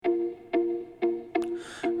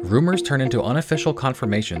Rumors turn into unofficial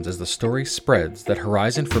confirmations as the story spreads that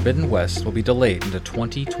Horizon Forbidden West will be delayed into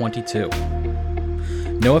 2022.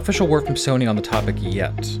 No official word from Sony on the topic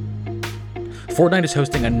yet. Fortnite is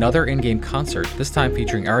hosting another in-game concert, this time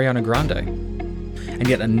featuring Ariana Grande. And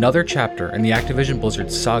yet another chapter in the Activision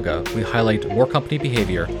Blizzard saga, we highlight more company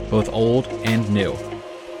behavior, both old and new.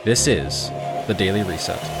 This is the Daily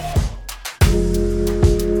Reset.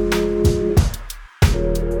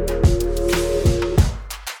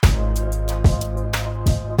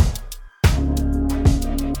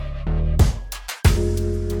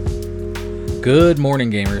 Good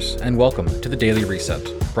morning, gamers, and welcome to the Daily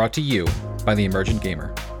Reset, brought to you by The Emergent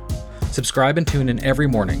Gamer. Subscribe and tune in every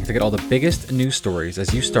morning to get all the biggest news stories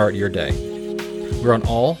as you start your day. We're on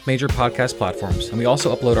all major podcast platforms, and we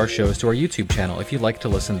also upload our shows to our YouTube channel if you'd like to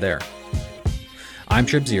listen there. I'm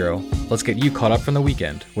TribZero. Let's get you caught up from the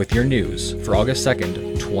weekend with your news for August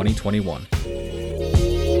 2nd, 2021.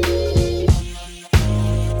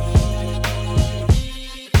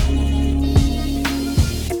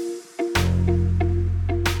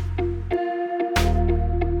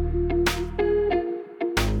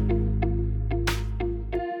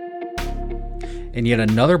 In yet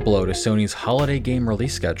another blow to Sony's holiday game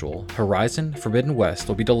release schedule, Horizon Forbidden West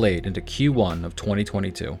will be delayed into Q1 of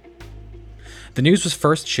 2022. The news was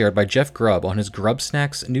first shared by Jeff Grubb on his Grubb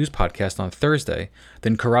Snacks news podcast on Thursday,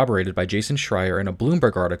 then corroborated by Jason Schreier in a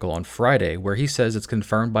Bloomberg article on Friday where he says it's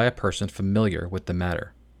confirmed by a person familiar with the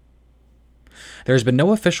matter. There has been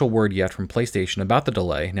no official word yet from PlayStation about the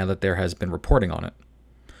delay now that there has been reporting on it.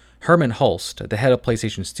 Herman Hulst, the head of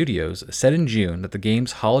PlayStation Studios, said in June that the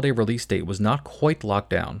game's holiday release date was not quite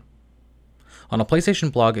locked down. On a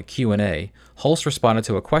PlayStation blog at Q&A, Hulst responded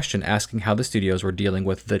to a question asking how the studios were dealing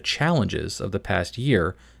with the challenges of the past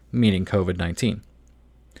year, meaning COVID-19.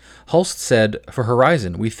 Hulst said, "For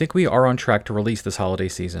Horizon, we think we are on track to release this holiday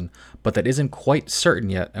season, but that isn't quite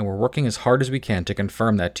certain yet, and we're working as hard as we can to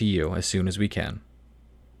confirm that to you as soon as we can."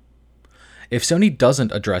 If Sony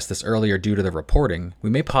doesn't address this earlier due to the reporting, we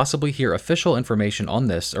may possibly hear official information on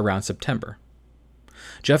this around September.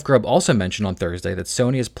 Jeff Grubb also mentioned on Thursday that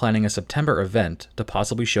Sony is planning a September event to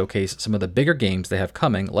possibly showcase some of the bigger games they have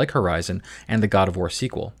coming, like Horizon and the God of War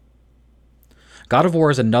sequel. God of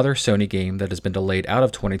War is another Sony game that has been delayed out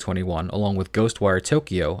of 2021, along with Ghostwire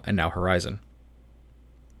Tokyo and now Horizon.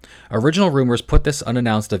 Original rumors put this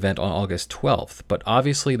unannounced event on August 12th, but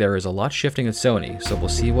obviously there is a lot shifting at Sony, so we'll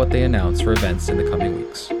see what they announce for events in the coming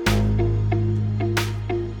weeks.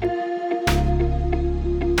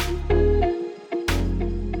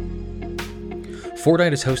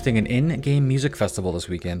 Fortnite is hosting an in-game music festival this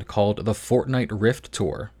weekend called the Fortnite Rift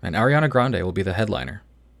Tour, and Ariana Grande will be the headliner.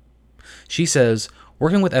 She says,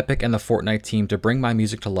 "Working with Epic and the Fortnite team to bring my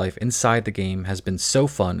music to life inside the game has been so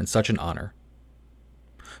fun and such an honor.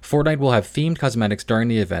 Fortnite will have themed cosmetics during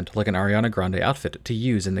the event, like an Ariana Grande outfit, to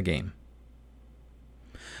use in the game."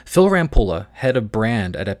 Phil Rampulla, head of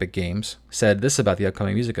brand at Epic Games, said this about the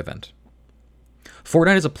upcoming music event.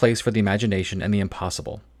 "Fortnite is a place for the imagination and the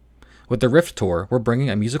impossible. With the Rift Tour, we're bringing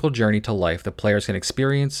a musical journey to life that players can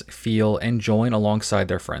experience, feel, and join alongside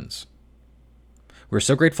their friends. We're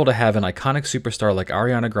so grateful to have an iconic superstar like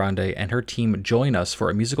Ariana Grande and her team join us for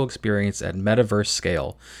a musical experience at metaverse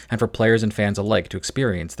scale, and for players and fans alike to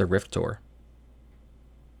experience the Rift Tour."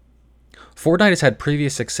 Fortnite has had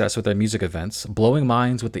previous success with their music events, blowing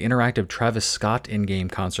minds with the interactive Travis Scott in-game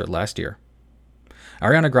concert last year.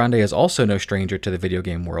 Ariana Grande is also no stranger to the video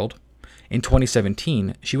game world. In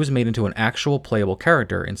 2017, she was made into an actual playable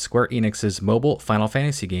character in Square Enix's mobile Final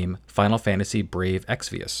Fantasy game, Final Fantasy Brave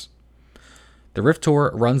Exvius. The Rift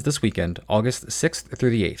Tour runs this weekend, August 6th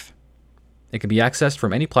through the 8th. It can be accessed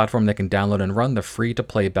from any platform that can download and run the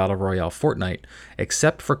free-to-play Battle Royale Fortnite,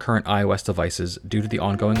 except for current iOS devices due to the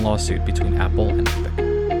ongoing lawsuit between Apple and Epic.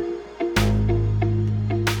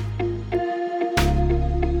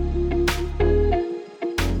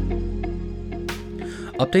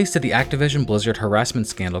 Updates to the Activision Blizzard harassment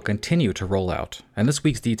scandal continue to roll out, and this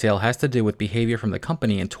week's detail has to do with behavior from the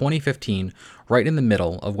company in 2015, right in the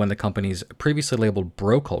middle of when the company's previously labeled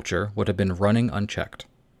bro culture would have been running unchecked.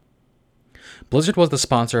 Blizzard was the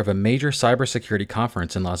sponsor of a major cybersecurity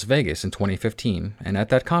conference in Las Vegas in 2015, and at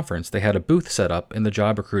that conference they had a booth set up in the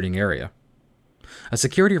job recruiting area. A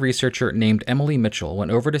security researcher named Emily Mitchell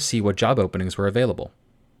went over to see what job openings were available.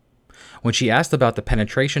 When she asked about the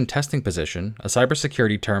penetration testing position, a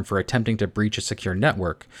cybersecurity term for attempting to breach a secure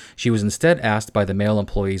network, she was instead asked by the male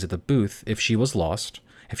employees at the booth if she was lost,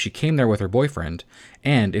 if she came there with her boyfriend,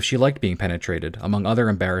 and if she liked being penetrated, among other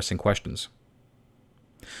embarrassing questions.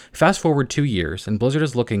 Fast forward 2 years, and Blizzard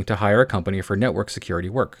is looking to hire a company for network security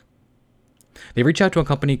work. They reach out to a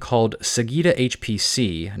company called Sagita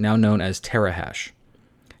HPC, now known as TeraHash.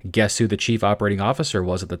 Guess who the chief operating officer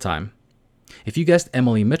was at the time? If you guessed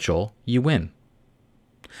Emily Mitchell, you win.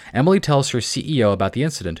 Emily tells her CEO about the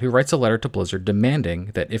incident, who writes a letter to Blizzard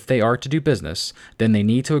demanding that if they are to do business, then they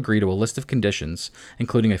need to agree to a list of conditions,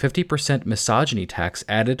 including a 50% misogyny tax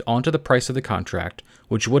added onto the price of the contract,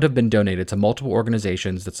 which would have been donated to multiple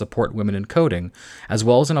organizations that support women in coding, as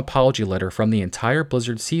well as an apology letter from the entire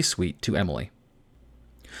Blizzard C-suite to Emily.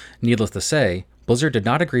 Needless to say, Blizzard did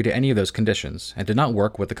not agree to any of those conditions and did not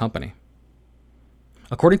work with the company.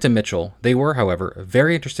 According to Mitchell, they were, however,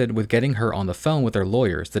 very interested with getting her on the phone with their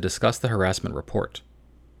lawyers to discuss the harassment report.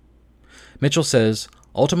 Mitchell says,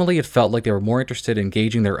 ultimately it felt like they were more interested in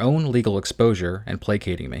gauging their own legal exposure and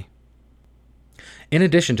placating me. In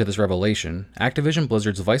addition to this revelation, Activision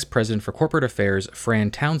Blizzard's Vice President for Corporate Affairs,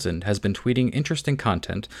 Fran Townsend, has been tweeting interesting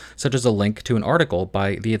content, such as a link to an article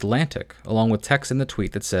by The Atlantic, along with text in the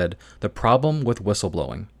tweet that said, "The problem with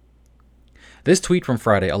whistleblowing." This tweet from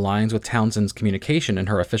Friday aligns with Townsend's communication in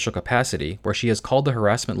her official capacity, where she has called the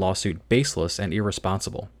harassment lawsuit baseless and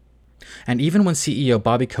irresponsible. And even when CEO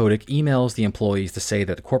Bobby Kotick emails the employees to say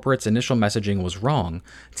that the corporate's initial messaging was wrong,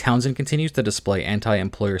 Townsend continues to display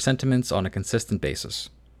anti-employer sentiments on a consistent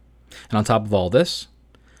basis. And on top of all this,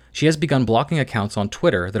 she has begun blocking accounts on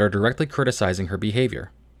Twitter that are directly criticizing her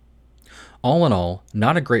behavior. All in all,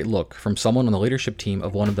 not a great look from someone on the leadership team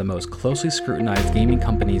of one of the most closely scrutinized gaming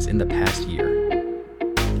companies in the past year.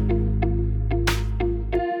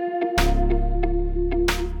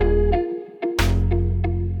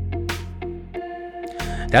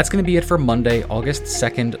 That's going to be it for Monday, August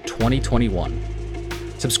 2nd, 2021.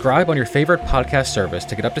 Subscribe on your favorite podcast service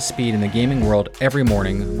to get up to speed in the gaming world every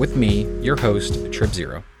morning with me, your host,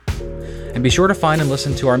 TribZero. And be sure to find and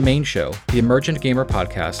listen to our main show, the Emergent Gamer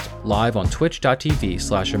Podcast, live on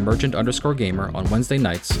twitch.tv/emergent_gamer on Wednesday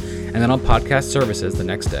nights, and then on podcast services the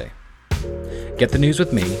next day. Get the news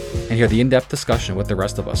with me and hear the in-depth discussion with the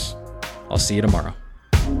rest of us. I'll see you tomorrow.